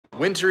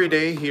wintry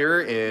day here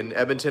in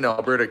Edmonton,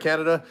 Alberta,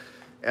 Canada.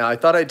 And I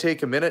thought I'd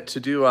take a minute to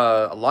do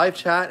a live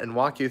chat and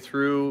walk you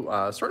through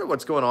sort of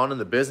what's going on in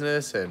the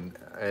business and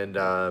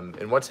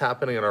what's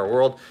happening in our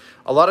world.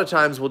 A lot of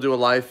times we'll do a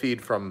live feed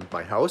from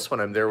my house when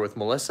I'm there with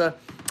Melissa.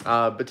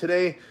 But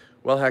today,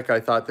 well, heck, I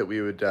thought that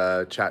we would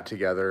chat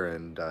together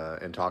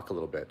and talk a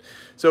little bit.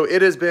 So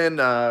it has been,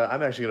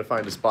 I'm actually going to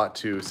find a spot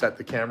to set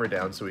the camera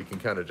down so we can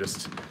kind of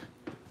just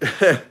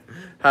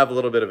have a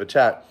little bit of a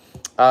chat.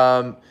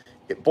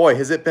 Boy,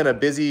 has it been a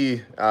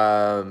busy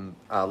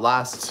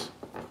last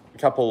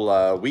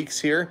couple weeks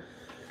here.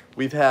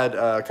 We've had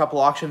a couple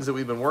auctions that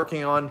we've been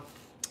working on.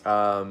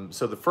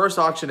 So the first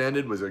auction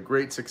ended, was a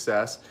great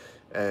success.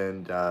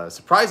 And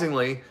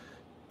surprisingly,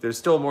 there's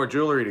still more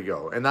jewelry to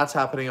go. And that's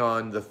happening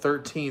on the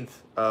 13th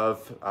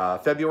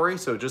of February.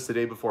 So just the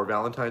day before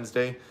Valentine's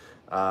Day.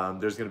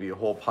 There's going to be a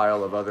whole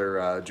pile of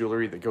other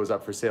jewelry that goes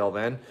up for sale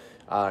then.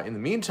 In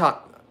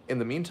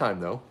the meantime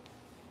though,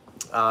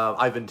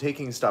 I've been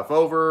taking stuff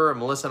over.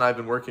 Melissa and I have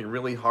been working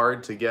really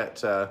hard to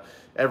get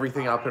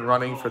everything up and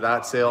running for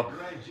that sale.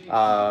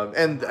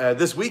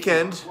 This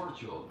weekend,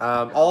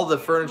 all the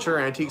furniture,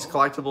 antiques,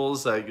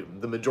 collectibles,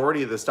 the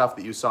majority of the stuff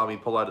that you saw me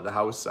pull out of the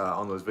house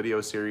on those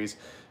video series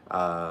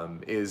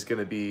is going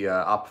to be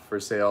up for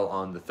sale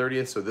on the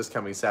 30th, so this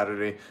coming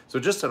Saturday. So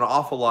just an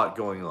awful lot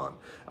going on.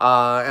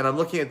 And I'm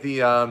looking at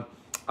the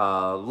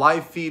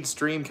live feed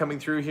stream coming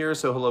through here.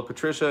 So hello,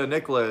 Patricia,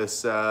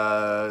 Nicholas,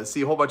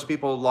 see a whole bunch of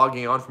people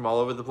logging on from all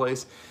over the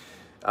place.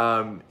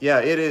 Yeah,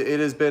 it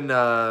has been,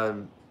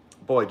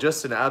 boy,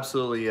 just an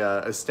absolutely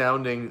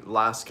astounding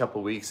last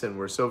couple weeks, and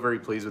we're so very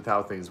pleased with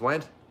how things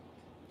went.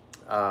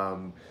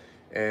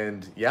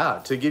 And yeah,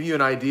 to give you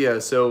an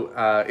idea,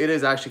 so it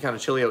is actually kind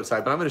of chilly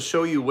outside, but I'm going to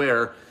show you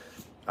where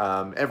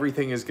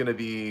everything is going to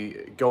be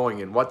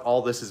going and what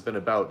all this has been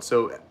about.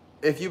 So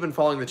if you've been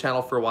following the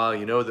channel for a while,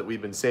 you know that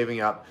we've been saving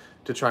up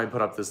to try and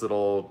put up this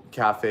little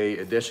cafe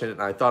edition.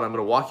 And I thought I'm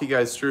going to walk you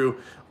guys through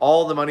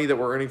all the money that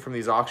we're earning from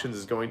these auctions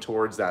is going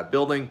towards that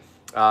building.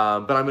 But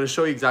I'm going to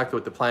show you exactly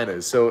what the plan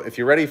is. So if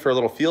you're ready for a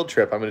little field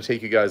trip, I'm going to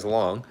take you guys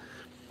along.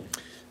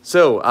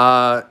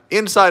 So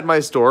inside my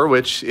store,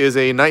 which is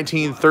a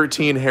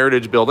 1913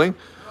 heritage building,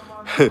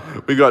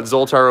 we got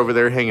Zoltar over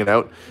there hanging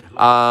out.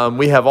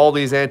 We have all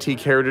these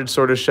antique heritage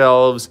sort of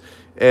shelves.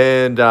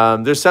 And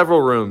there's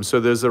several rooms. So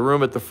there's a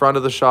room at the front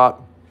of the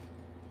shop,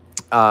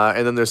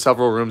 and then there's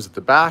several rooms at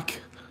the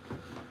back.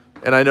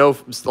 And I know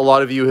a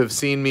lot of you have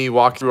seen me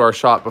walk through our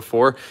shop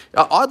before.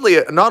 Oddly,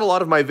 not a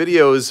lot of my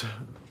videos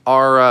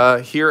are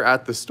here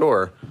at the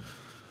store.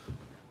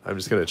 I'm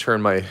just going to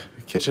turn my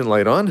kitchen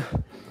light on.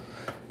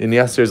 And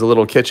yes, there's a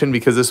little kitchen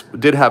because this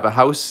did have a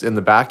house in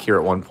the back here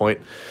at one point.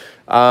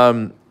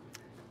 And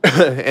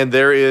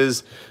there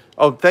is...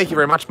 Oh, thank you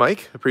very much,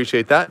 Mike.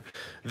 Appreciate that.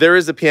 There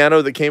is a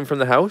piano that came from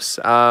the house.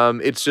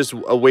 It's just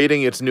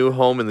awaiting its new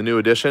home in the new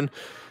addition.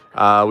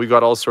 We've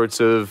got all sorts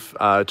of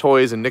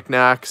toys and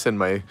knickknacks and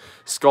my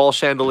skull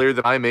chandelier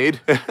that I made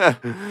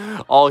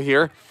all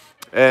here.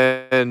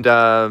 And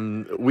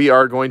we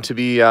are going to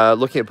be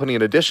looking at putting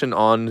an addition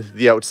on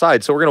the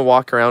outside. So we're going to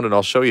walk around and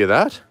I'll show you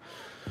that.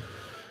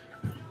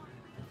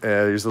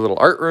 There's a little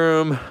art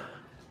room.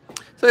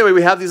 So anyway,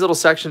 we have these little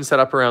sections set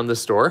up around the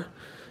store.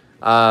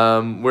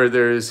 Where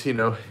there's, you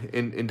know,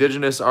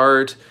 indigenous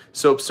art,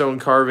 soapstone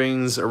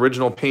carvings,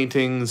 original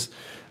paintings,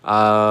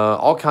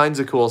 all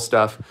kinds of cool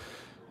stuff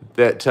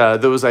that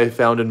those I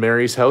found in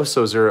Mary's house.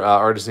 Those are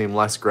artist named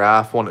Les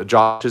Graff, one of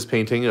Josh's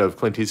painting of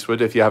Clint Eastwood.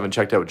 If you haven't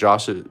checked out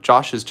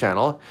Josh's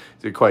channel,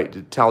 he's a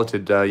quite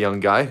talented young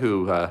guy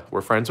who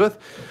we're friends with.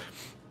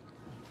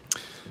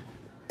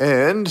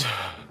 And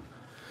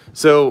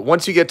so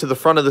once you get to the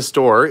front of the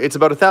store, it's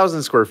about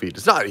 1,000 square feet.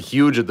 It's not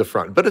huge at the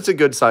front, but it's a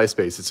good size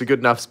space. It's a good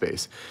enough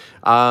space.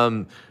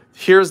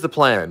 Here's the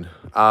plan.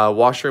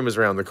 Washroom is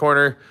around the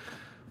corner.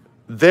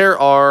 There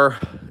are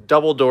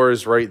double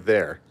doors right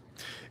there.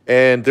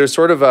 And there's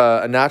sort of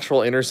a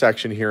natural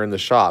intersection here in the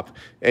shop.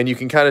 And you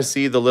can kind of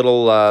see the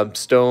little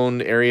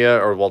stone area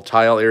or, well,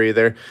 tile area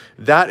there.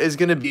 That is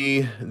going to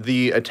be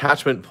the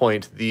attachment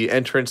point, the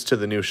entrance to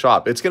the new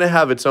shop. It's going to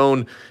have its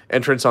own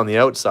entrance on the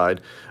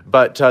outside.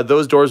 But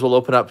those doors will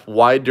open up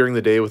wide during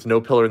the day with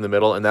no pillar in the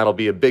middle. And that'll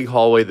be a big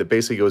hallway that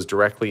basically goes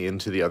directly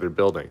into the other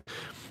building.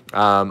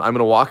 I'm going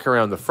to walk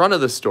around the front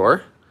of the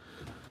store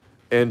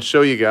and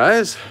show you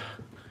guys.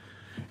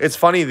 It's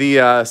funny,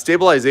 the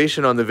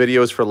stabilization on the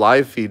videos for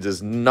live feeds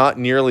is not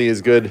nearly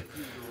as good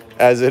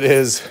as it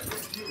is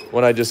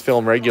when I just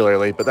film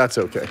regularly, but that's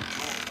okay.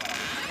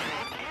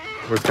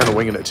 We're kind of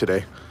winging it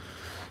today.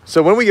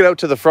 So when we get out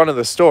to the front of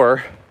the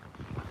store,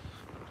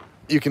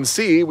 you can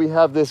see we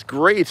have this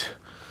great,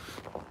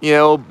 you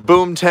know,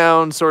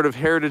 boomtown sort of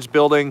heritage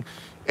building,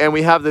 and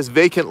we have this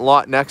vacant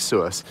lot next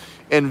to us.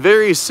 And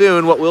very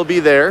soon what will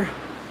be there,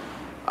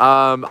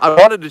 I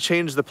wanted to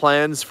change the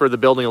plans for the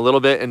building a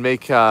little bit and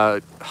make,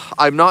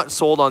 I'm not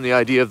sold on the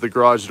idea of the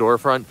garage door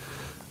front.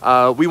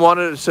 We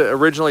wanted it to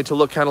originally to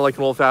look kind of like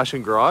an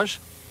old-fashioned garage.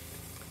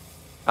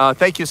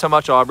 Thank you so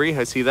much, Aubrey.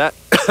 I see that.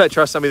 I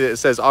trust somebody that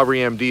says Aubrey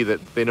MD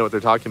that they know what they're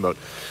talking about.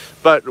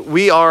 But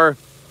we are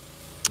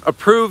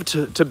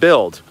approved to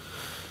build.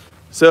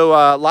 So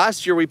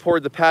last year we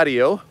poured the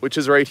patio, which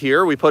is right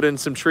here. We put in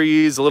some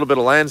trees, a little bit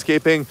of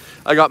landscaping.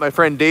 I got my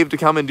friend Dave to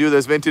come and do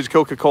this vintage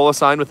Coca-Cola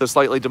sign with a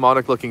slightly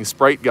demonic looking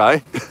Sprite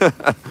guy.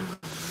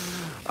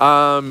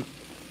 Yeah,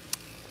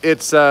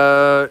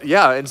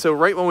 and so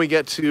right when we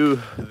get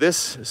to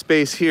this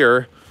space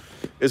here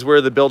is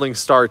where the building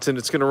starts, and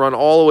it's going to run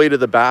all the way to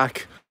the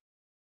back.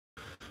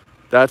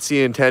 That's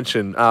the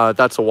intention.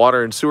 That's a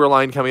water and sewer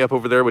line coming up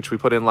over there, which we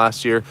put in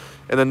last year.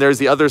 And then there's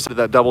the other side of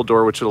that double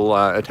door, which will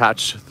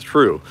attach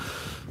through.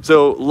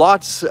 So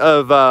lots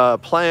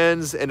of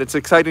plans, and it's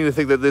exciting to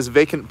think that this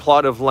vacant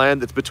plot of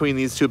land that's between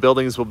these two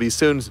buildings will be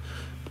soon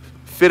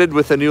fitted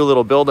with a new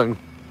little building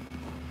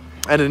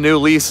and a new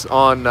lease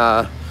on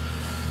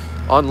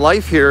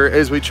life here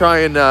as we try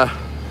and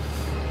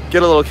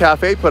get a little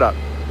cafe put up.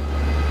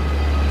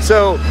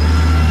 So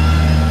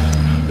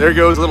there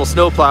goes a little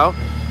snowplow.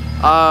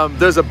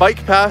 There's a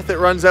bike path that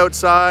runs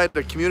outside,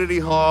 a community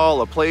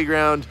hall, a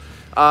playground.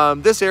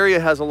 This area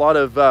has a lot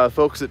of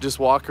folks that just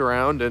walk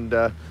around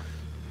and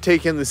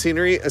take in the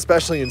scenery,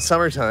 especially in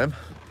summertime.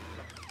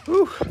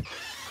 Whew.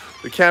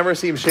 The camera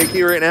seems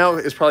shaky right now.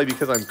 It's probably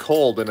because I'm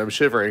cold and I'm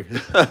shivering.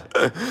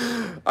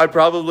 I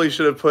probably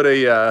should have put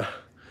a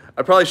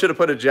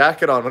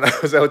jacket on when I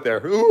was out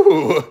there.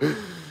 Ooh.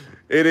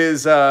 It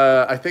is,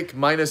 I think,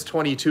 minus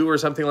 22 or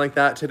something like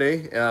that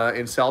today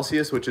in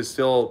Celsius, which is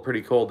still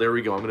pretty cold. There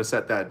we go. I'm going to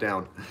set that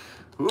down.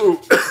 Ooh.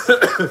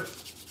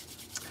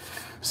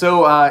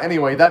 So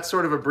anyway, that's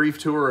sort of a brief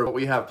tour of what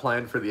we have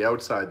planned for the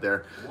outside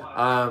there.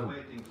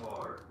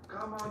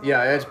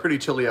 Yeah, it's pretty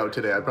chilly out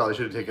today. I probably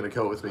should have taken a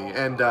coat with me.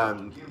 And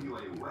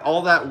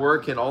all that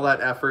work and all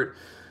that effort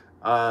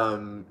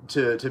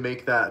to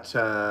make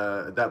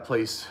that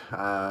place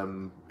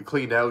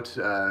cleaned out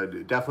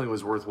definitely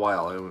was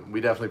worthwhile, and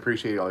we definitely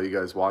appreciate all you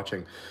guys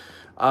watching.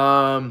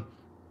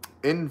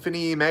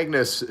 Infini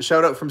Magnus,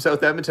 shout out from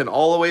South Edmonton,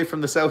 all the way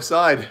from the south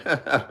side.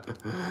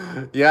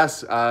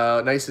 Yes,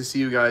 nice to see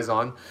you guys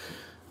on.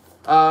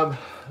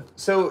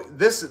 So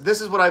this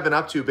is what I've been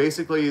up to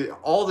basically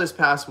all this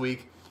past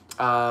week.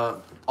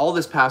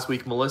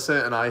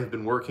 Melissa and I have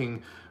been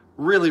working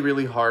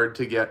really hard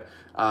to get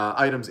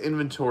items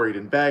inventoried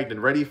and bagged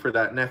and ready for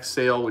that next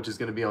sale, which is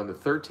going to be on the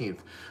 13th.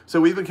 So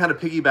we've been kind of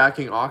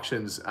piggybacking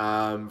auctions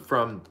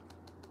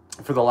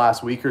for the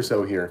last week or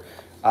so here.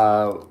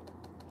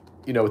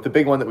 You know, with the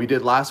big one that we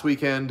did last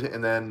weekend,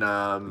 and then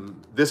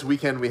this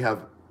weekend we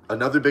have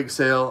another big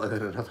sale, and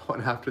then another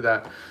one after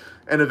that.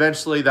 And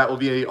eventually that will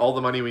be all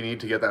the money we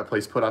need to get that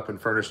place put up and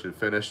furnished and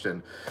finished.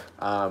 And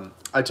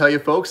I tell you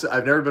folks,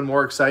 I've never been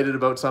more excited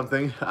about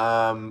something.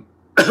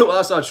 Well,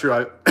 that's not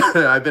true.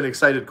 I've been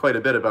excited quite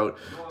a bit about,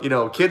 you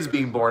know, kids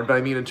being born, but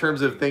I mean, in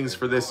terms of things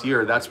for this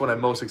year, that's what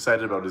I'm most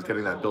excited about, is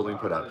getting that building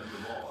put up.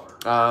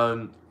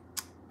 Yeah,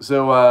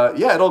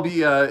 it'll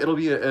be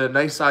a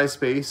nice size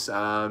space.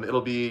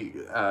 It'll be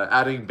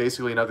adding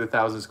basically another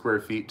 1,000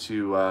 square feet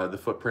to the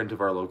footprint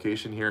of our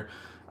location here.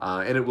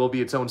 And it will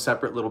be its own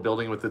separate little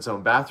building with its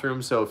own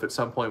bathroom. So if at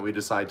some point we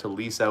decide to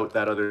lease out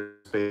that other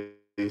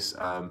space,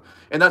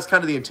 and that's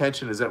kind of the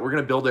intention, is that we're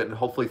going to build it and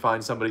hopefully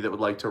find somebody that would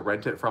like to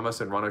rent it from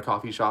us and run a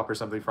coffee shop or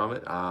something from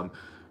it.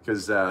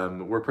 Because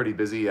we're pretty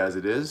busy as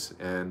it is.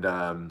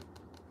 And,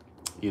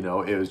 you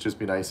know, it would just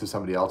be nice if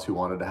somebody else who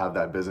wanted to have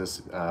that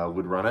business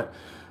would run it.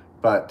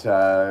 But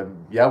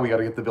yeah, we got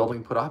to get the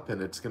building put up,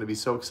 and it's going to be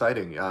so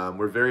exciting.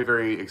 We're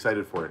very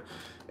excited for it.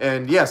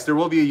 And yes, there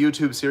will be a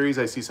YouTube series.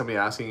 I see somebody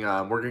asking.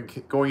 We're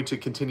going to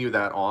continue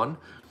that on.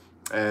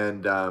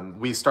 And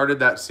we started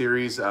that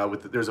series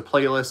there's a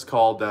playlist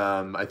called,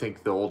 I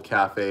think, The Old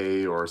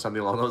Cafe or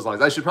something along those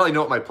lines. I should probably know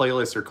what my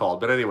playlists are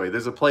called. But anyway,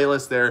 there's a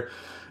playlist there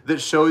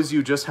that shows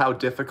you just how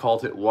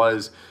difficult it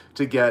was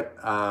to get,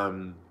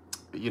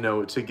 you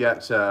know, to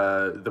get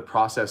the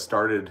process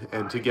started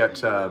and to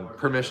get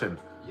permission.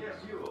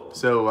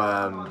 So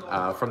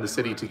from the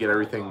city to get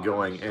everything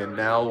going. And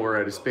now we're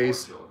at a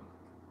space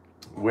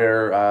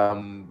where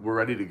we're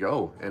ready to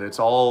go, and it's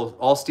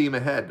all steam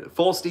ahead,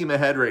 full steam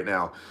ahead right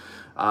now.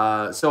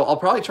 So I'll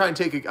probably try and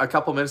take a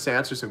couple minutes to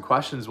answer some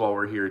questions while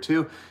we're here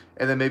too,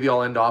 and then maybe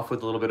I'll end off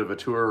with a little bit of a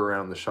tour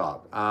around the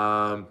shop.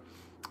 Yeah,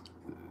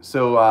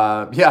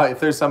 if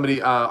there's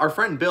somebody, our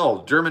friend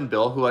Bill, German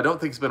Bill, who I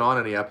don't think's been on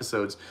any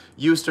episodes,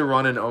 used to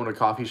run and own a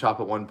coffee shop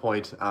at one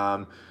point.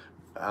 But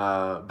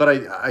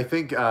I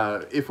think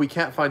if we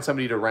can't find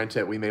somebody to rent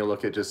it, we may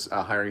look at just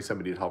hiring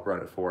somebody to help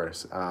run it for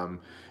us.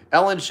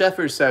 Ellen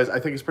Sheffer says,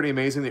 I think it's pretty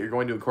amazing that you're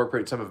going to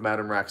incorporate some of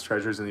Madame Rack's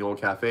treasures in the old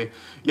cafe.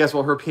 Yes,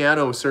 well, her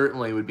piano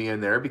certainly would be in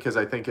there, because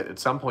I think at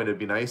some point it'd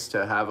be nice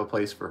to have a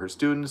place for her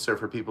students or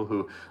for people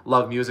who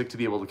love music to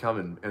be able to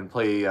come and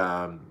play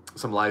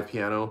some live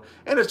piano.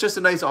 And it's just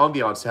a nice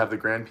ambiance to have the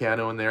grand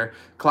piano in there,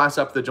 class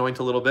up the joint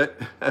a little bit.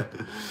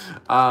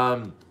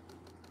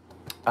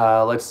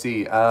 Let's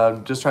see,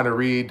 just trying to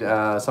read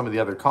some of the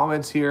other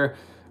comments here.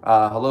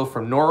 Hello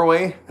from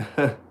Norway.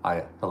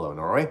 Hi, hello,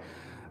 Norway.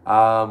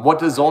 What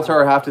does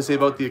Zoltar have to say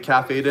about the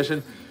Cafe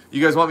Edition?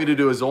 You guys want me to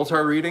do a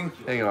Zoltar reading?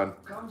 Hang on.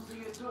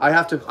 I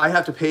have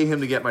to pay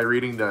him to get my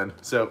reading done.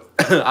 So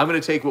I'm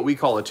going to take what we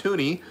call a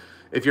toonie.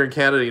 If you're in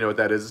Canada, you know what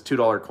that is. It's a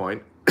 $2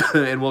 coin.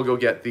 And we'll go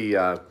get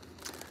the,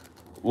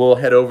 we'll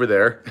head over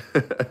there.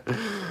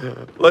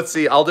 Let's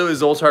see. I'll do a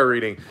Zoltar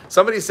reading.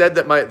 Somebody said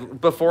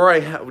that before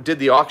I did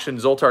the auction,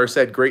 Zoltar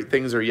said great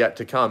things are yet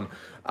to come.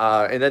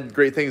 And then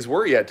great things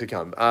were yet to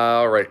come.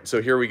 All right.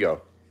 So here we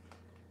go.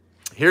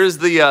 Here's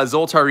the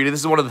Zoltar reading.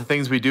 This is one of the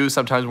things we do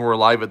sometimes when we're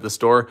live at the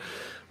store.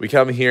 We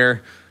come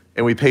here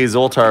and we pay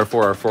Zoltar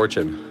for our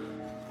fortune.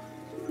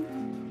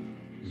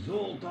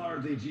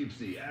 Zoltar the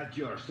Gypsy at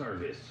your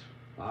service.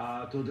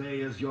 Today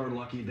is your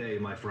lucky day,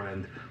 my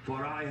friend,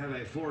 for I have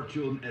a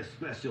fortune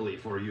especially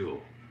for you.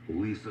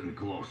 Listen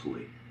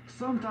closely.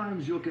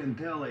 Sometimes you can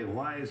tell a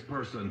wise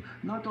person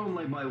not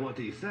only by what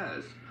he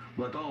says,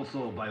 but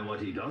also by what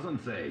he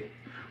doesn't say.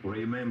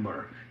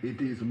 Remember,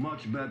 it is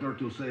much better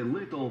to say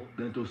little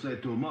than to say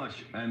too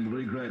much and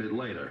regret it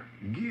later.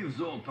 Give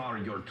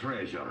Zoltar your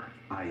treasure.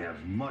 I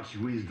have much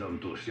wisdom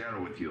to share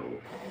with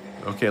you.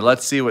 Okay,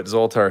 let's see what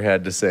Zoltar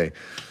had to say.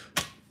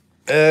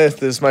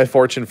 This is my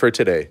fortune for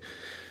today.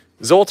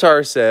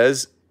 Zoltar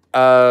says,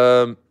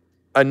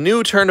 a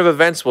new turn of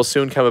events will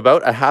soon come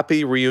about. A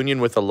happy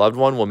reunion with a loved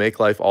one will make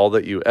life all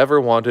that you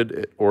ever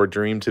wanted or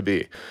dreamed to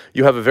be.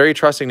 You have a very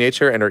trusting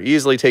nature and are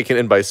easily taken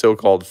in by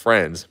so-called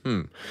friends.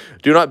 Do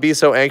not be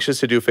so anxious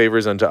to do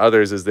favors unto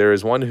others, as there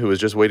is one who is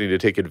just waiting to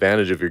take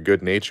advantage of your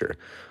good nature.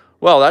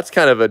 Well, that's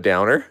kind of a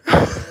downer.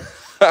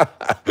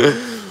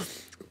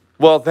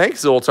 Well,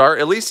 thanks, Zoltar.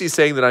 At least he's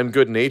saying that I'm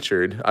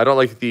good-natured. I don't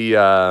like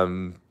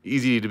the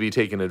easy to be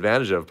taken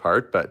advantage of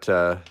part, but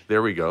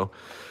there we go.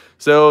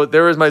 So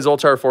there is my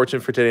Zoltar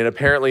fortune for today, and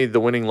apparently the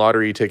winning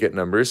lottery ticket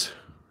numbers.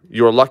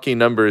 Your lucky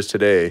numbers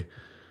today.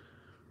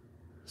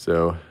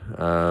 So,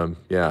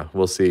 yeah,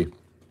 we'll see.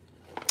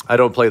 I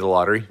don't play the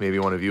lottery. Maybe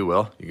one of you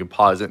will. You can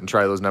pause it and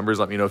try those numbers.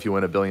 Let me know if you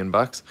win $1 billion.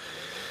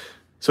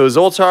 So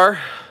Zoltar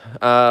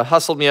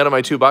hustled me out of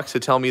my $2 to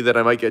tell me that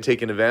I might get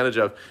taken advantage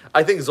of.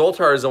 I think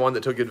Zoltar is the one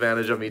that took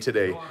advantage of me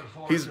today.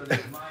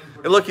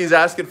 And look, he's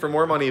asking for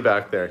more money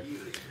back there.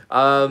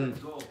 I'm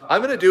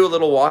going to do a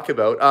little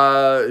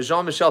walkabout.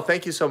 Jean-Michel,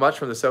 thank you so much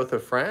from the south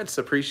of France.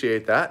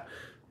 Appreciate that.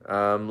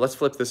 Let's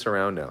flip this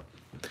around now.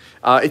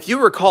 If you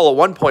recall, at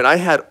one point, I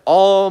had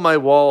all my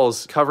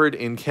walls covered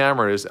in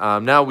cameras.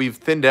 Now we've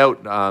thinned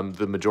out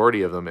the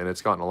majority of them, and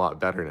it's gotten a lot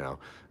better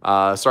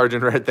now.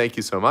 Sergeant Red, thank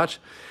you so much.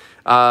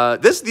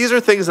 These are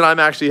things that I'm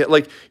actually,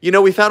 like, you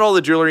know, we found all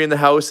the jewelry in the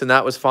house, and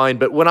that was fine.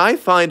 But when I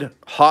find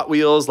Hot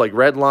Wheels, like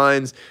Red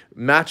Lines,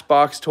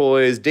 Matchbox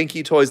toys,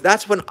 Dinky toys,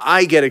 that's when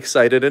I get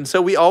excited. And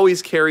so we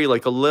always carry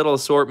like a little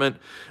assortment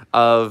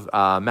of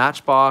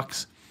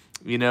Matchbox.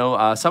 You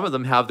know, some of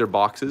them have their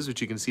boxes,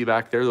 which you can see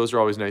back there. Those are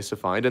always nice to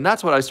find. And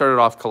that's what I started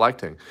off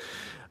collecting.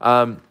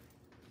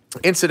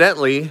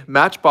 Incidentally,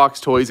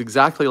 Matchbox toys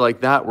exactly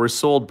like that were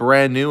sold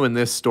brand new in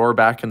this store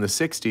back in the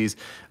 60s.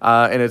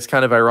 And it's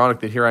kind of ironic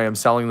that here I am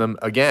selling them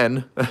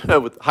again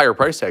with higher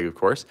price tag, of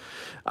course.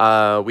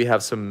 We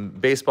have some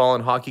baseball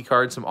and hockey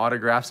cards, some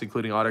autographs,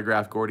 including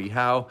autographed Gordie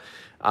Howe.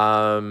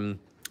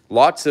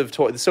 Lots of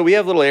toys. So we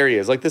have little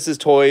areas. Like this is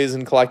toys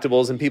and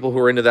collectibles, and people who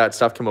are into that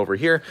stuff come over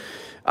here.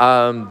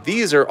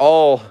 These are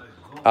all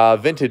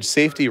vintage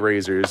safety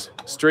razors,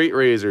 straight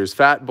razors,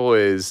 Fat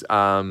Boys,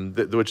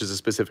 which is a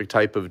specific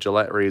type of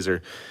Gillette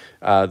razor.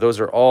 Those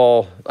are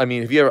all, I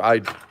mean, if you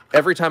ever,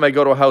 every time I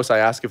go to a house, I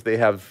ask if they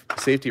have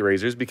safety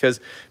razors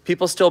because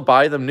people still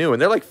buy them new,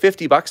 and they're like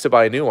 $50 to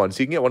buy a new one.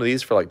 So you can get one of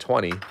these for like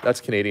 20. That's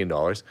Canadian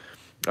dollars.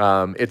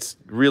 It's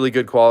really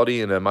good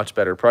quality and a much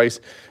better price.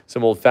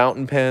 Some old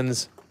fountain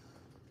pens,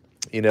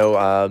 you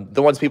know,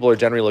 the ones people are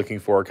generally looking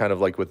for, kind of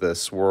like with a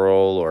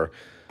swirl or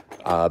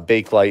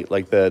Bakelite,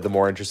 like the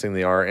more interesting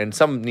they are, and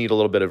some need a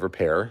little bit of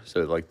repair, so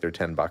like they're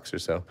 $10 or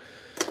so.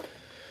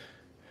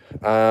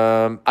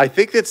 I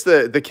think it's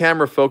the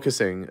camera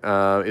focusing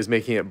is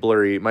making it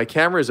blurry. My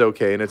camera is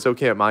okay, and it's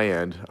okay at my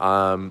end.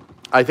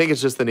 I think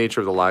it's just the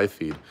nature of the live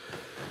feed.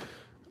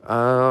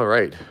 All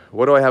right,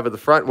 what do I have at the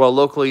front? Well,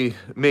 locally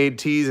made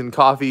teas and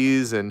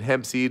coffees and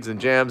hemp seeds and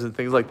jams and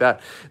things like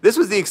that. This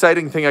was the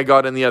exciting thing I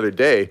got in the other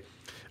day.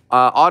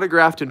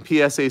 Autographed and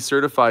PSA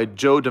certified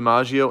Joe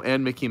DiMaggio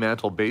and Mickey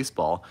Mantle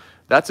baseball.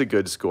 That's a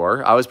good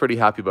score. I was pretty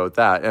happy about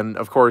that. And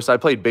of course, I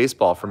played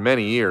baseball for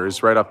many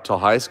years, right up till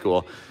high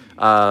school.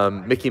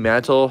 Mickey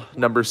Mantle,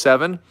 number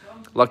 7,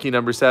 Lucky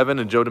number 7,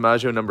 and Joe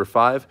DiMaggio, number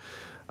 5.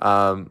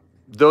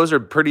 Those are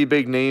pretty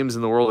big names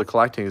in the world of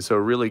collecting, so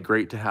really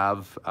great to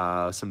have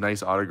some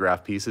nice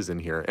autograph pieces in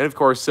here. And of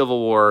course,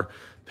 Civil War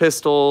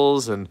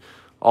pistols and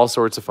all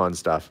sorts of fun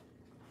stuff.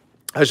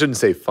 I shouldn't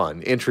say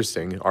fun,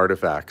 interesting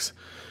artifacts.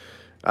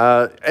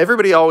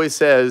 Everybody always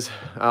says,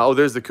 oh,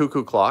 there's the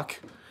cuckoo clock,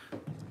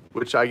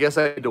 which I guess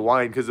I had to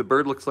wind because the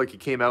bird looks like he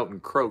came out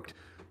and croaked.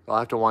 I'll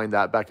have to wind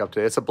that back up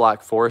today. It's a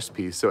Black Forest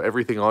piece, so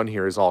everything on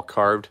here is all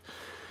carved.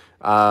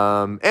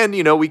 And,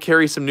 you know, we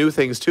carry some new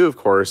things too, of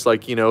course,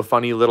 like, you know,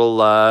 funny little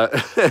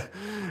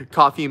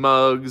coffee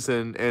mugs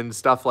and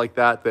stuff like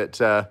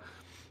that,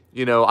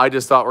 you know, I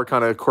just thought were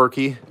kind of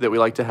quirky that we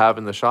like to have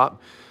in the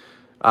shop.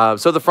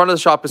 So the front of the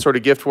shop is sort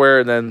of giftware,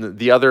 and then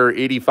the other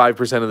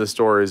 85% of the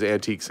store is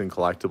antiques and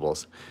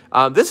collectibles.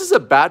 This is a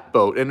bat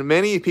boat, and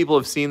many people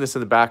have seen this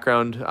in the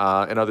background in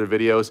other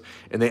videos,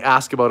 and they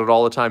ask about it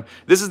all the time.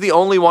 This is the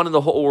only one in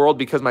the whole world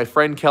because my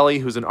friend Kelly,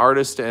 who's an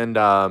artist and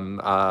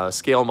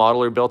scale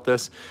modeler, built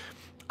this.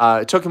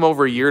 It took him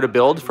over a year to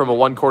build from a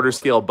 1/4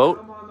 scale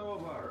boat,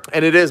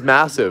 and it is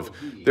massive.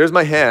 There's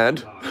my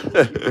hand.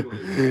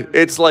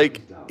 It's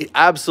like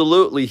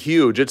absolutely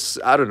huge. It's,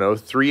 I don't know,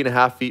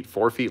 3.5 feet,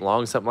 4 feet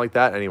long, something like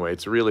that. Anyway,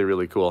 it's really,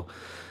 really cool.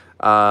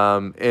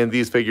 And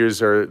these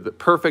figures are the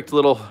perfect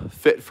little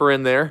fit for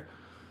in there.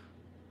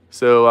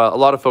 So a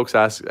lot of folks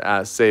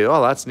say,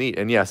 oh, that's neat.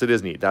 And yes, it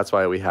is neat. That's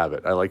why we have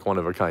it. I like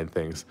one-of-a-kind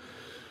things.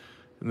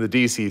 And the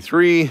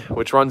DC3,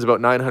 which runs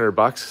about 900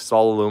 bucks. It's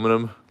all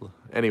aluminum.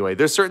 Anyway,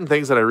 there's certain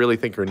things that I really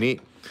think are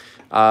neat.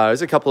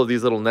 There's a couple of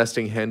these little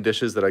nesting hen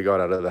dishes that I got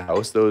out of the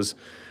house. Those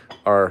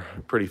are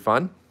pretty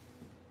fun.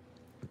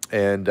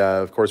 And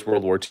of course,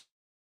 World War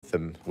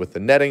II with the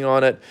netting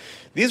on it.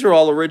 These are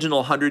all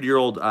original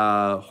 100-year-old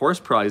horse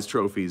prize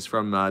trophies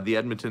from the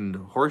Edmonton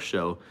Horse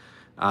Show.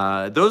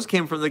 Those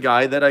came from the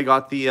guy that I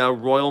got the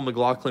Royal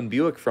McLaughlin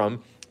Buick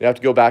from. You have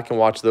to go back and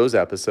watch those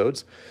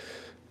episodes.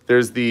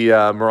 There's the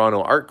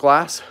Murano art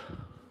glass.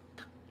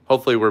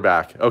 Hopefully we're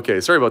back.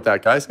 Okay, sorry about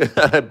that, guys.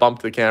 I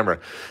bumped the camera.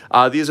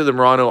 These are the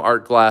Murano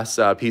art glass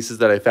pieces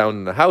that I found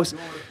in the house.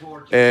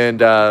 And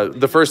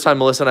the first time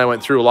Melissa and I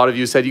went through, a lot of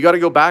you said, you got to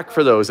go back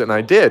for those. And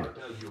I did.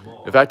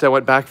 In fact, I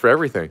went back for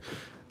everything.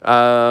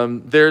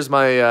 There's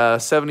my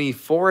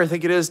 74, I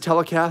think it is,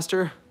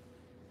 Telecaster.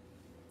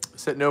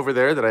 Sitting over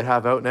there that I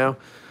have out now.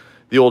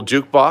 The old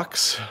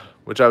jukebox,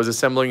 which I was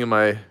assembling in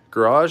my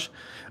garage.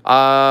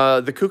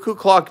 The cuckoo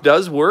clock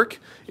does work.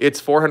 It's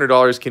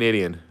 $400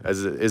 Canadian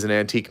as an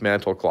antique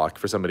mantle clock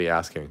for somebody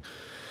asking.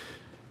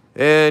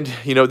 And,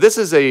 you know, this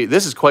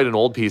is quite an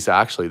old piece,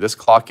 actually. This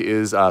clock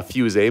is a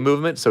fusee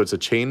movement, so it's a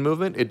chain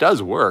movement. It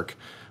does work.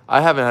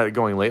 I haven't had it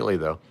going lately,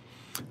 though.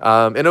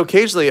 And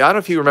occasionally, I don't know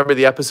if you remember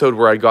the episode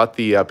where I got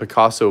the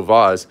Picasso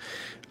vase.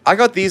 I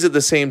got these at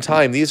the same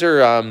time. These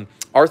are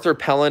Arthur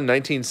Pellin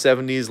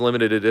 1970s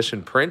limited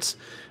edition prints.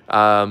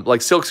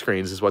 Like silk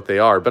screens is what they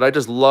are. But I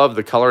just love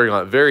the coloring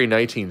on it. Very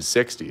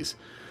 1960s.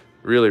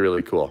 Really,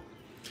 really cool.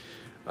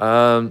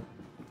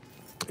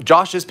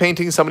 Josh's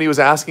painting, somebody was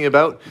asking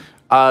about.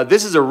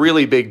 This is a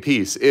really big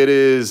piece. It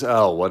is,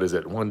 oh, what is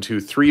it? 1, 2,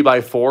 3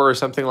 by 4 or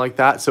something like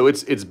that. So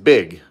it's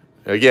big.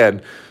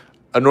 Again,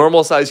 a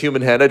normal size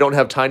human hand. I don't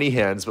have tiny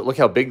hands, but look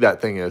how big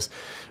that thing is.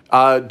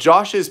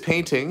 Josh's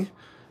painting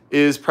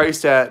is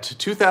priced at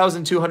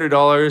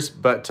 $2,200,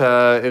 but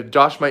if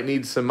Josh might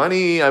need some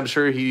money, I'm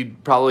sure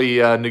he'd probably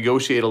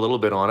negotiate a little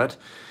bit on it.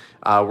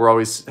 We're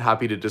always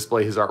happy to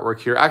display his artwork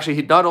here.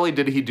 Actually, not only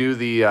did he do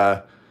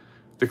the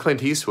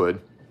Clint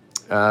Eastwood,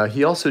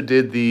 he also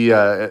did the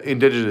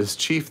Indigenous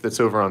chief that's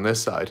over on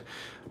this side.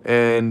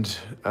 And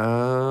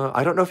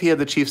I don't know if he had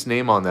the chief's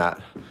name on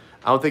that.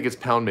 I don't think it's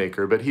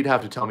Poundmaker, but he'd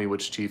have to tell me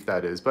which chief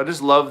that is. But I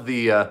just love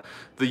the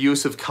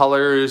use of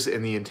colors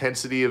and the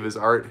intensity of his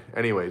art.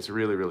 Anyway, it's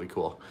really, really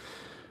cool.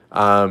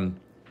 And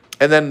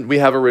then we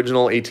have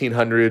original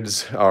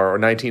 1800s or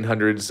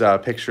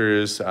 1900s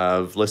pictures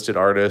of listed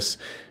artists.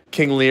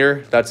 King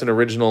Lear, that's an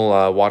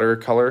original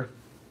watercolor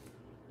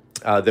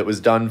that was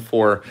done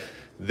for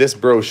this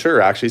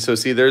brochure, actually. So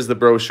see, there's the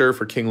brochure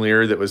for King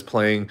Lear that was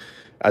playing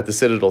at the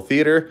Citadel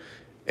Theatre,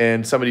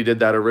 and somebody did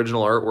that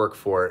original artwork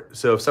for it.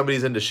 So if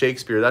somebody's into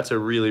Shakespeare, that's a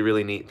really,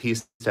 really neat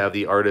piece to have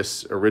the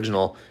artist's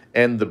original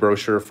and the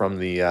brochure from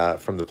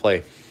the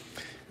play.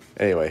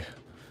 Anyway,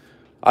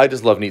 I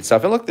just love neat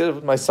stuff. And look,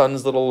 there's my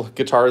son's little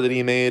guitar that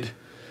he made.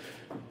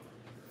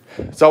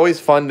 It's always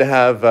fun to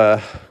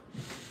have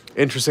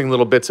interesting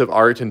little bits of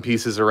art and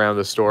pieces around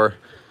the store.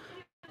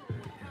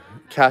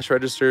 Cash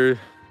register.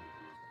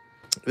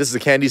 This is a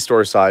candy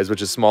store size,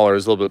 which is smaller,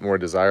 is a little bit more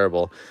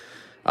desirable.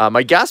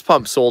 My gas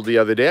pump sold the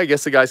other day. I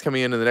guess the guy's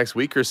coming in the next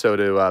week or so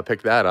to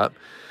pick that up.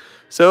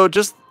 So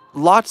just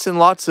lots and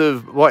lots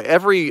of,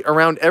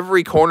 around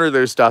every corner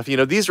there's stuff. You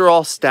know, these are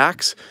all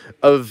stacks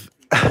of,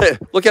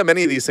 look how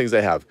many of these things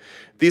I have.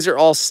 These are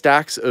all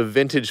stacks of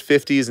vintage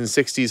 50s and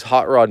 60s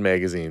hot rod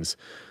magazines.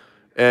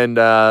 And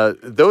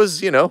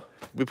those, you know,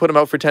 we put them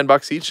out for 10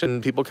 bucks each,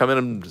 and people come in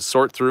and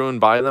sort through and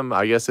buy them.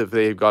 I guess if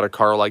they've got a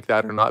car like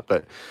that or not,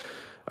 but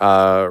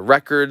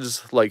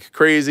records like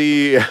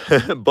crazy,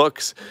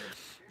 books.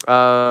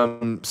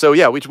 So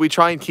yeah, we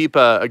try and keep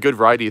a good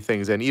variety of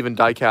things, and even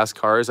die-cast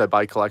cars. I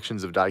buy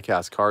collections of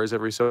die-cast cars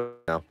every so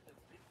now.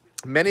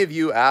 Many of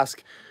you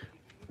ask,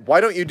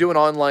 why don't you do an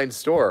online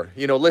store?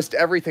 You know, list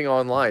everything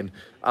online.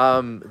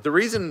 The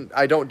reason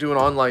I don't do an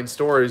online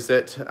store is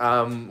that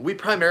we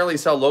primarily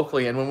sell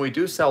locally, and when we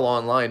do sell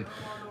online,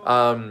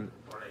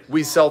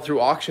 we sell through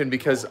auction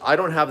because I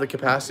don't have the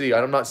capacity.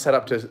 I'm not set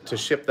up to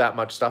ship that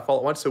much stuff all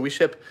at once. So we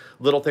ship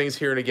little things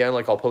here and again,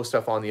 like I'll post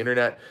stuff on the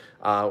internet,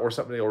 or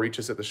somebody will reach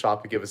us at the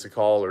shop and give us a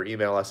call or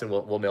email us, and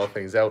we'll mail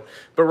things out.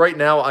 But right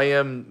now I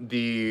am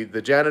the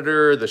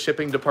janitor, the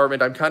shipping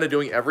department. I'm kind of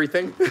doing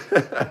everything.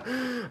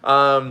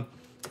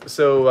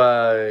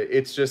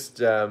 it's just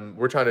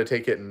we're trying to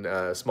take it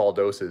in small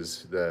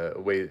doses, the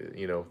way,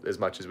 as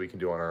much as we can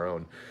do on our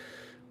own.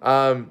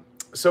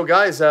 So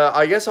guys,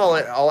 I guess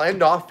I'll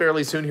end off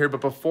fairly soon here,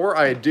 but before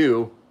I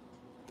do,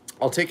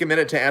 I'll take a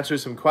minute to answer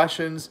some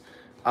questions.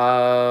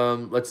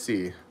 Let's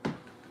see.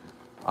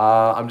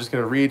 I'm just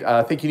going to read.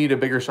 I think you need a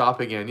bigger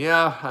shop again.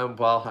 Yeah,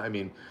 well, I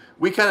mean,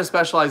 we kind of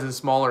specialize in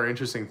smaller,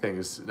 interesting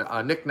things.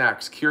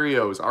 Knickknacks,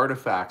 curios,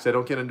 artifacts. I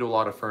don't get into a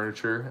lot of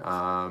furniture.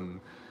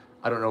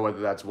 I don't know whether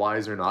that's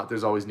wise or not.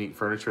 There's always neat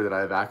furniture that I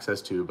have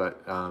access to,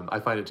 but I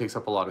find it takes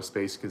up a lot of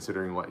space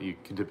considering what you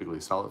can typically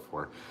sell it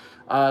for.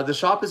 The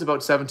shop is about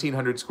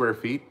 1,700 square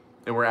feet,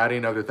 and we're adding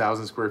another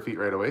 1,000 square feet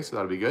right away, so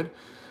that'll be good.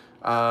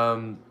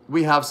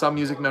 We have some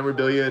music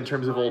memorabilia in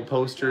terms of old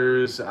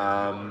posters.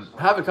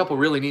 Have a couple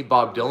really neat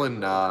Bob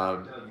Dylan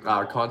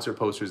concert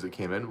posters that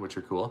came in, which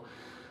are cool.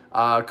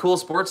 Cool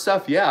sports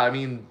stuff. Yeah, I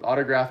mean,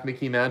 autographed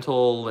Mickey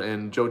Mantle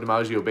and Joe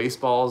DiMaggio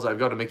baseballs. I've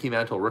got a Mickey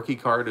Mantle rookie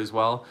card as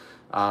well,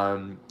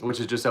 which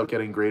is just out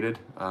getting graded.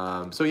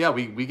 So yeah,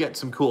 we get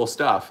some cool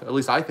stuff. At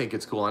least I think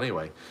it's cool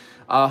anyway.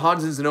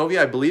 Hans and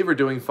Zenobia, I believe, are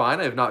doing fine.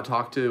 I have not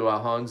talked to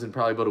Hans in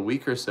probably about a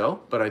week or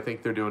so, but I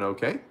think they're doing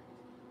okay.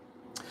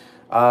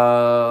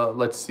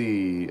 Let's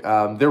see.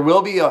 There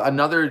will be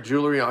another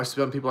jewelry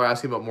auction. Some people are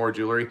asking about more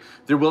jewelry.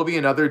 There will be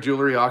another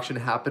jewelry auction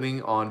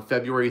happening on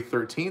February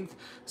 13th.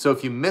 So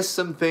if you missed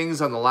some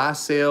things on the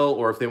last sale,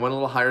 or if they went a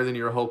little higher than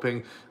you were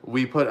hoping,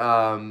 we put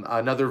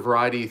another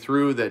variety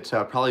through that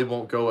probably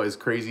won't go as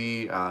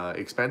crazy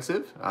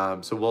expensive.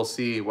 So we'll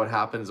see what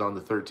happens on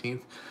the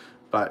 13th.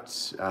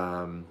 But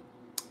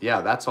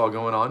yeah, that's all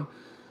going on.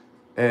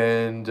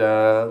 And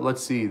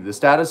let's see, the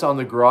status on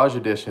the garage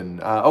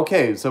edition.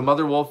 Okay, so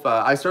Mother Wolf,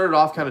 I started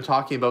off kind of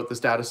talking about the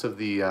status of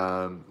the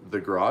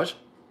garage.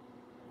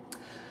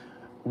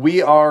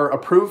 We are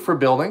approved for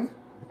building.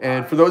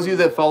 And for those of you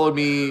that followed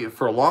me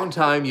for a long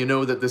time, you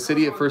know that the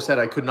city at first said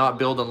I could not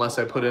build unless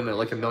I put in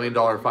like $1 million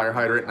fire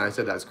hydrant. And I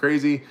said, that's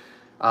crazy.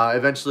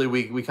 Eventually,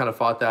 we kind of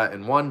fought that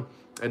and won.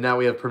 And now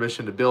we have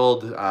permission to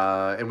build,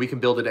 and we can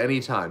build at any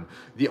time.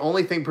 The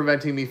only thing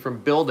preventing me from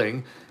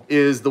building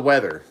is the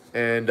weather.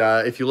 And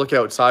if you look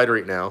outside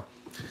right now,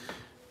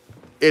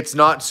 it's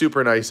not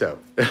super nice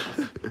out.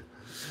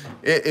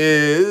 It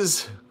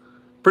is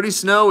pretty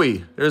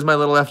snowy. There's my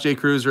little FJ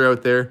Cruiser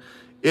out there.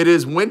 It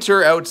is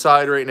winter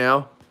outside right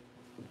now.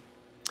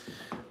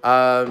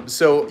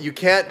 So you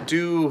can't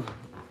do,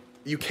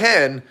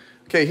 okay,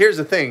 here's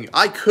the thing.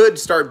 I could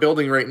start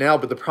building right now,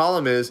 but the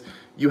problem is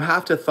you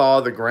have to thaw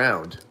the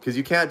ground, because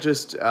you can't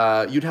just,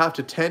 you'd have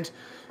to tent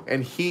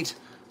and heat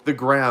the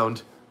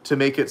ground to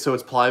make it so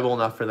it's pliable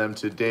enough for them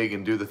to dig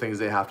and do the things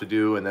they have to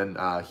do, and then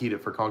heat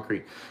it for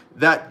concrete.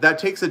 That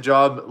takes a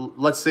job.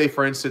 Let's say,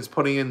 for instance,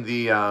 putting in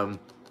the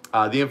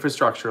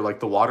infrastructure, like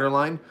the water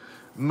line,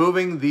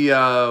 moving the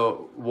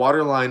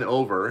water line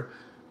over.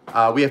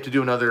 We have to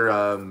do another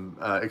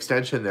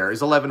extension there.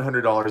 Is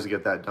 $1,100 to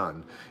get that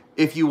done.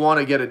 If you want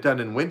to get it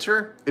done in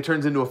winter, it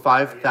turns into a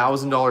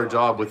 $5,000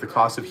 job with the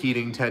cost of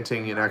heating,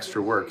 tenting, and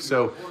extra work.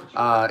 So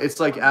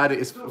it's like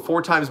it's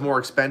 4 times more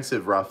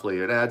expensive, roughly.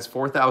 It adds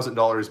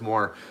 $4,000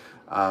 more.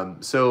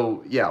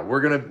 So yeah,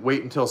 we're going to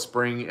wait until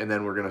spring, and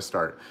then we're going to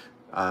start.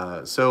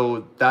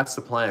 So that's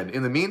the plan.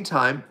 In the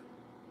meantime,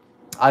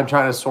 I'm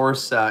trying to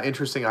source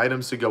interesting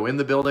items to go in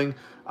the building.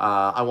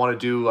 I want to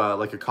do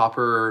like a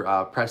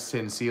copper pressed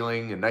tin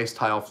ceiling and nice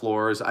tile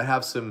floors. I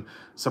have some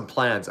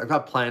plans. I've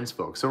got plans,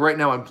 folks. So right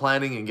now I'm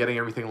planning and getting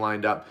everything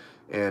lined up,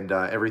 and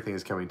everything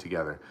is coming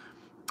together.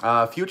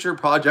 Future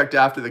project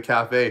after the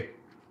cafe.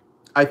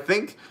 I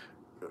think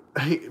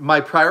my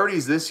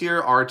priorities this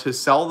year are to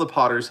sell the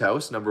Potter's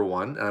house, number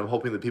one, and I'm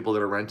hoping the people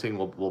that are renting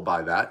will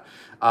buy that.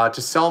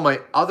 To sell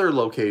my other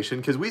location,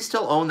 because we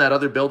still own that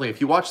other building.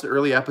 If you watch the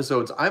early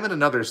episodes, I'm in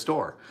another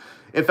store.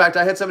 In fact,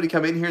 I had somebody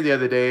come in here the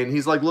other day, and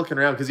he's like looking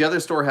around because the other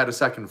store had a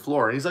second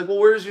floor. And he's like, well,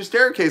 where's your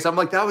staircase? I'm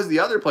like, that was the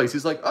other place.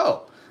 He's like,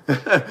 oh.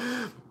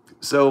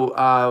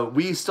 So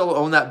we still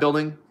own that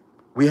building.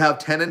 We have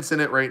tenants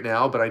in it right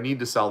now, but I need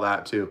to sell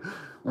that too.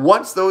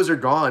 Once those are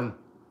gone,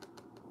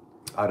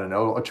 I don't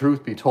know,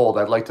 truth be told,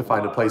 I'd like to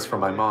find a place for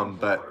my mom.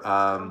 But,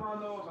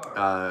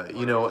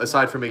 you know,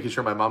 aside from making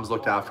sure my mom's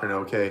looked after and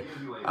okay,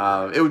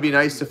 it would be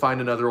nice to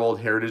find another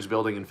old heritage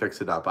building and fix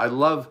it up.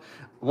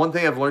 One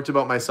thing I've learned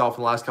about myself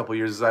in the last couple of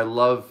years is I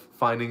love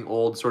finding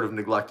old sort of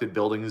neglected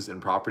buildings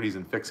and properties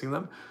and fixing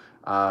them.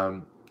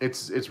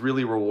 It's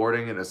really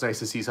rewarding, and it's nice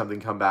to see something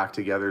come back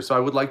together. So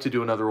I would like to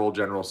do another old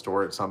general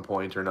store at some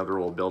point, or another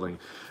old building,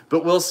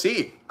 but we'll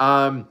see.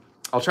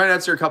 I'll try and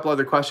answer a couple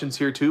other questions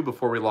here too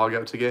before we log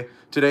out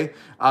today.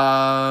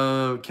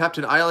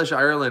 Captain Eilish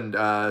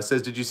Ireland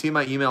says, did you see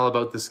my email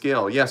about the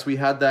scale? Yes, we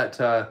had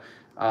that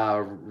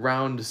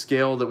round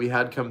scale that we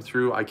had come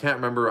through. I can't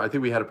remember. I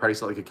think we had a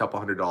price at like a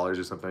couple $100s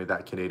or something like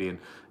that, Canadian.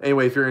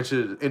 Anyway, if you're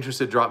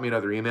interested, drop me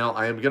another email.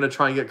 I am going to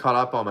try and get caught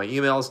up on my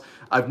emails.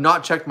 I've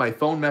not checked my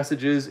phone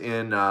messages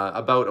in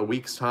about a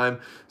week's time,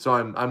 so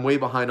I'm way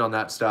behind on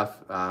that stuff.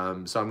 So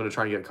I'm going to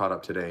try and get caught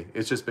up today.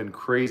 It's just been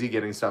crazy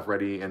getting stuff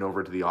ready and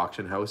over to the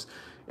auction house.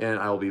 and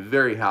I will be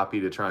very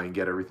happy to try and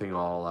get everything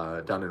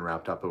all done and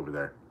wrapped up over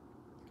there.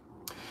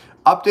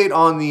 Update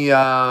on the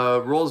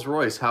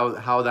Rolls-Royce,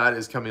 how that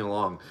is coming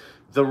along.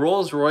 The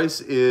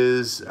Rolls-Royce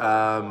is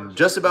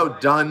just about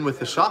done with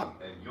the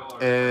shop,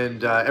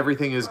 and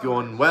everything is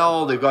going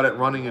well. They've got it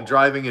running and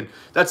driving, and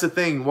that's the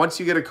thing. Once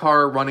you get a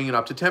car running and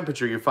up to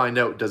temperature, you find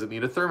out, does it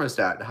need a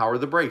thermostat? How are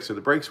the brakes? Are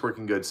the brakes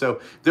working good?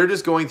 So they're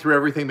just going through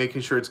everything,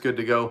 making sure it's good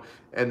to go,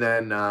 and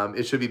then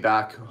it should be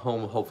back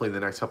home hopefully in the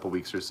next couple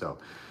weeks or so.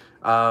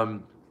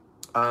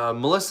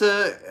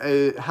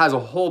 Melissa has a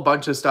whole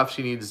bunch of stuff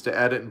she needs to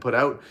edit and put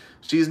out.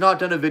 She's not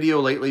done a video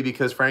lately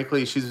because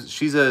frankly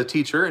she's a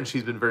teacher and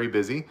she's been very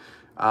busy,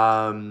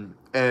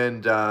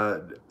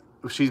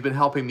 she's been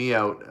helping me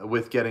out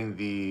with getting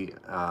the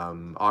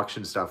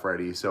auction stuff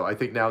ready. So I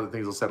think now that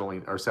things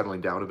are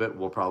settling down a bit,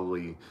 we'll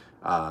probably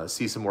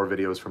see some more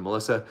videos from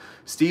Melissa.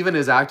 Steven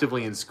is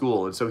actively in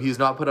school, and so he's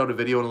not put out a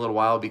video in a little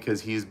while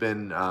because he's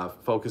been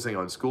focusing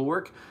on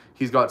schoolwork.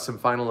 He's got some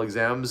final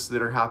exams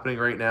that are happening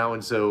right now,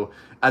 and so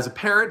as a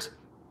parent,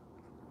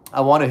 I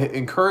want to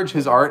encourage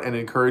his art and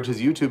encourage his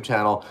YouTube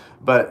channel,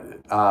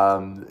 but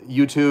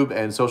YouTube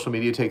and social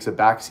media takes a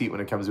backseat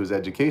when it comes to his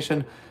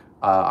education.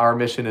 Our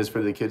mission is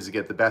for the kids to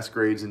get the best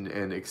grades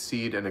and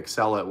exceed and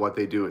excel at what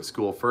they do at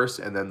school first,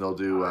 and then they'll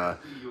do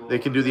they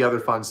can do the other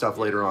fun stuff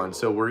later on.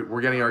 So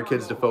we're getting our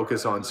kids to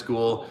focus on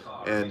school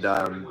and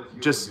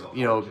just,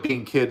 you know,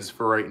 being kids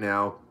for right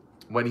now.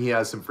 When he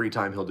has some free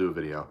time, he'll do a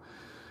video.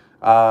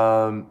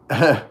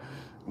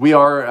 We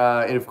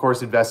are, of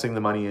course, investing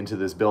the money into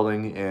this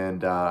building,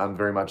 and I'm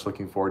very much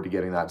looking forward to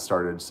getting that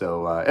started.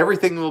 So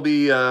everything will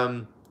be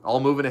all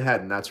moving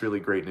ahead, and that's really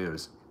great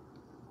news.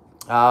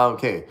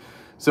 Okay.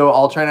 So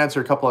I'll try and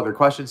answer a couple other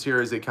questions here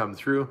as they come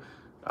through.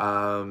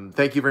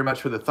 Thank you very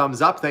much for the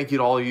thumbs up. Thank you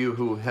to all of you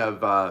who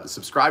have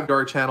subscribed to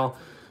our channel,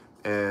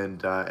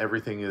 and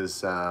everything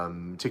is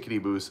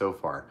tickety-boo so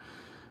far.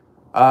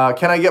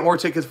 Can I get more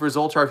tickets for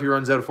Zoltar if he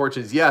runs out of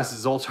fortunes? Yes,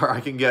 Zoltar, I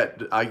can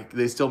get,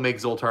 they still make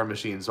Zoltar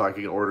machines, so I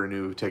can order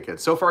new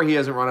tickets. So far, he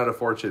hasn't run out of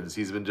fortunes.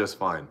 He's been just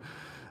fine.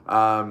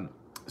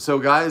 So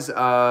guys,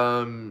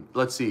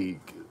 let's see.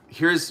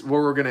 Here's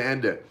where we're going to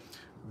end it.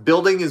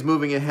 Building is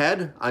moving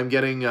ahead. I'm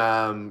getting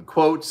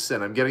quotes,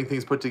 and I'm getting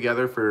things put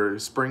together for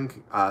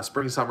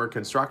spring-summer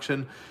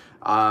construction.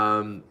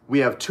 We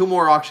have 2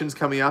 more auctions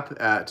coming up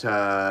at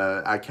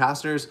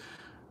Kastner's.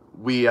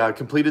 We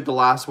completed the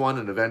last one,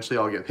 and eventually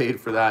I'll get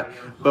paid for that.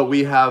 But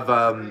we have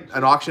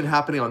an auction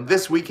happening on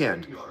this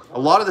weekend. A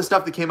lot of the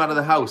stuff that came out of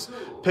the house,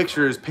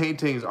 pictures,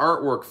 paintings,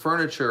 artwork,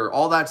 furniture,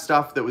 all that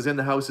stuff that was in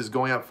the house is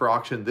going up for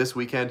auction this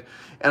weekend.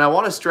 And I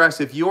want to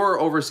stress, if you're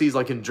overseas,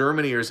 like in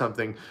Germany or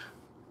something,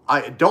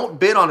 don't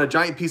bid on a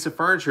giant piece of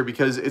furniture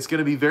because it's going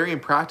to be very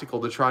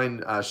impractical to try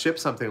and ship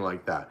something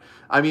like that.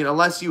 I mean,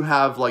 unless you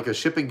have like a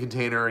shipping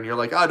container and you're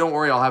like, oh, don't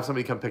worry, I'll have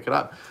somebody come pick it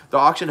up. The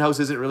auction house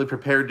isn't really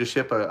prepared to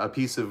ship a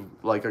piece of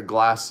like a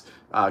glass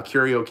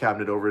curio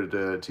cabinet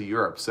over to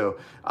Europe. So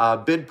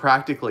bid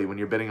practically when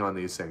you're bidding on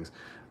these things.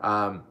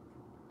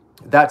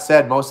 That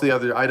said, most of the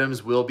other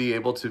items will be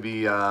able to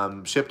be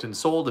shipped and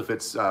sold if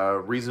it's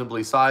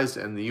reasonably sized.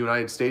 In the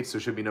United States, there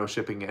should be no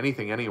shipping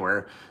anything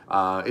anywhere.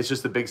 It's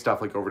just the big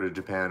stuff like over to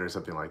Japan or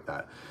something like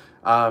that.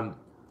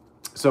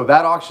 So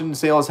that auction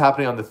sale is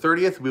happening on the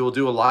 30th. We will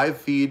do a live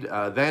feed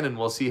then, and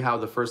we'll see how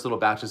the first little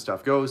batch of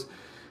stuff goes.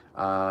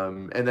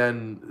 And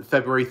then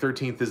February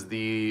 13th is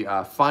the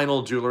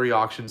final jewelry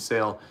auction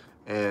sale,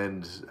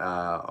 and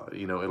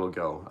you know, it'll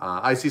go.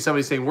 I see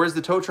somebody saying, where's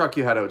the tow truck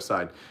you had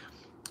outside?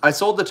 I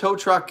sold the tow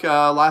truck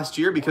last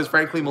year because,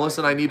 frankly,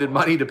 Melissa and I needed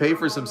money to pay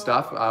for some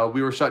stuff.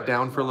 We were shut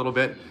down for a little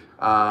bit,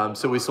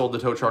 so we sold the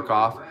tow truck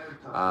off,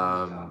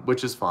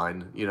 which is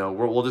fine. You know,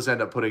 we'll just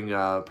end up putting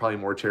probably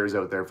more chairs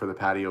out there for the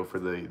patio for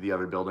the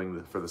other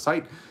building for the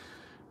site.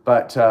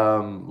 But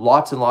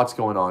lots and lots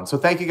going on. So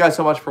thank you guys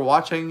so much for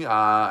watching.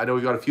 I know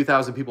we've got a few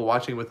thousand people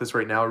watching with us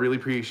right now. I really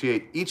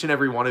appreciate each and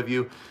every one of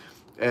you.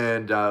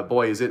 And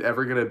boy, is it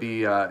ever going to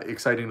be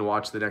exciting to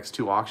watch the next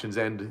 2 auctions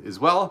end as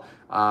well.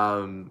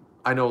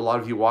 I know a lot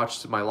of you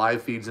watched my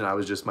live feeds, and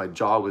my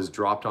jaw was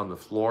dropped on the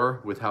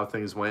floor with how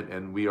things went,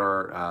 and we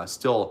are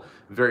still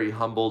very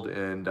humbled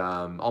and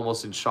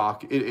almost in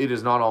shock. It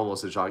is not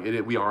almost in shock.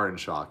 We are in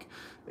shock,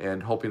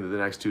 and hoping that the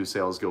next 2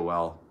 sales go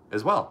well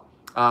as well.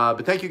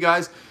 But thank you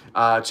guys.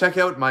 Check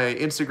out my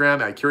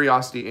Instagram at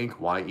Curiosity Inc.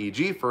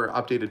 YEG for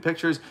updated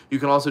pictures. You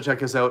can also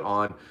check us out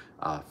on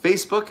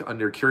Facebook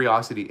under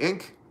Curiosity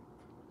Inc.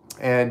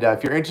 And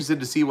if you're interested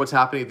to see what's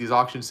happening at these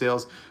auction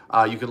sales,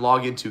 you can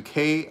log into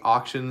kauctions.ca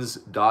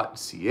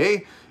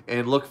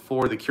and look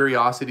for the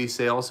Curiosity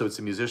sale. So it's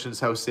a Musician's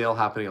House sale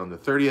happening on the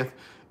 30th.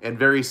 And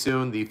very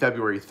soon, the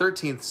February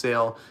 13th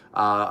sale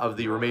of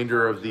the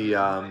remainder of the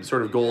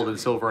sort of gold and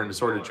silver and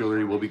assorted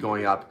jewelry will be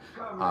going up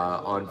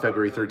on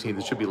February 13th.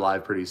 It should be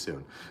live pretty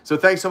soon. So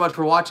thanks so much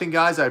for watching,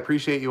 guys. I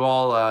appreciate you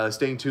all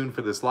staying tuned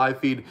for this live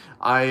feed.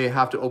 I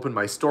have to open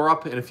my store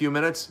up in a few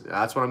minutes.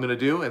 That's what I'm going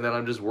to do. And then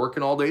I'm just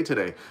working all day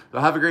today. So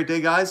have a great day,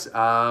 guys.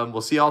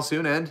 We'll see y'all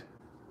soon, and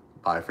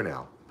bye for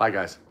now. Bye,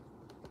 guys.